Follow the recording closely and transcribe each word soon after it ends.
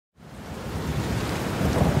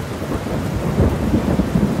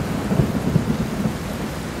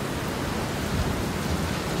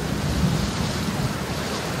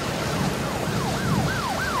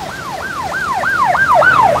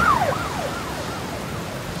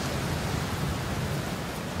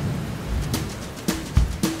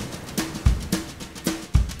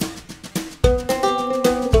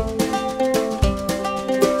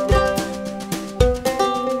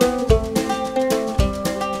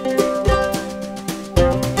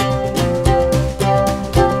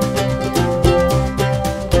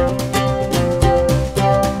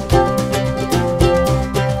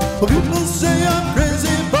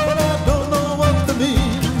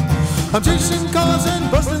Racing cars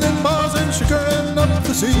and busting in bars and sugaring up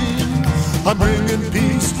the scene. I'm bringing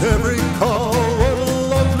peace to every call, what a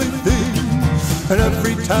lovely thing. And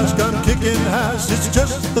every task I'm kicking ass, it's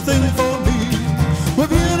just the thing for me. Well,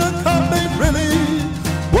 being a cop ain't really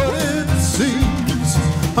what it seems.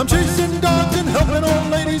 I'm chasing dogs and helping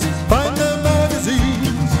old ladies find their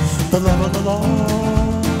magazines. La la la la la,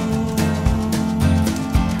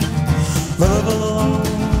 la la la la.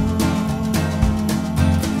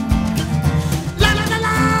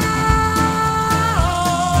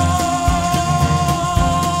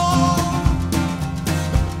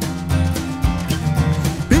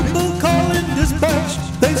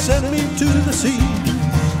 They send me to the scene.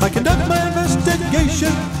 I conduct my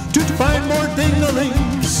investigation to find more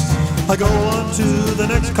ding-a-lings. I go on to the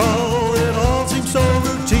next call, it all seems so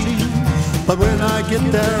routine. But when I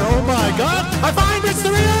get there, oh my God, I find it's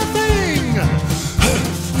the real thing!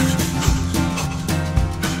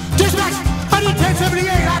 Dispatch, I need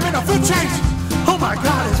 1078, I'm in a food chase. Oh my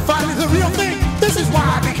God, it's finally the real thing. This is why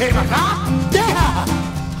I became a cop. Yeah!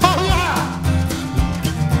 Oh yeah!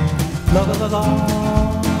 La la la la.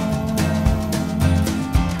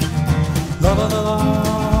 La la la la.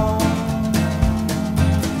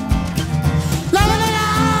 La la la la.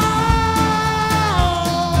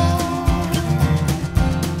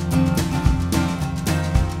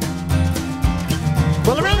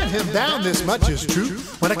 Well, I ran him down, this much is true.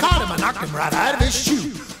 When I caught him, I knocked him right out of his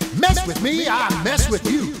shoe. Mess with me, I mess with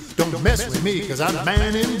you. Don't mess with me, 'cause I'm the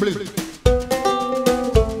man in blue.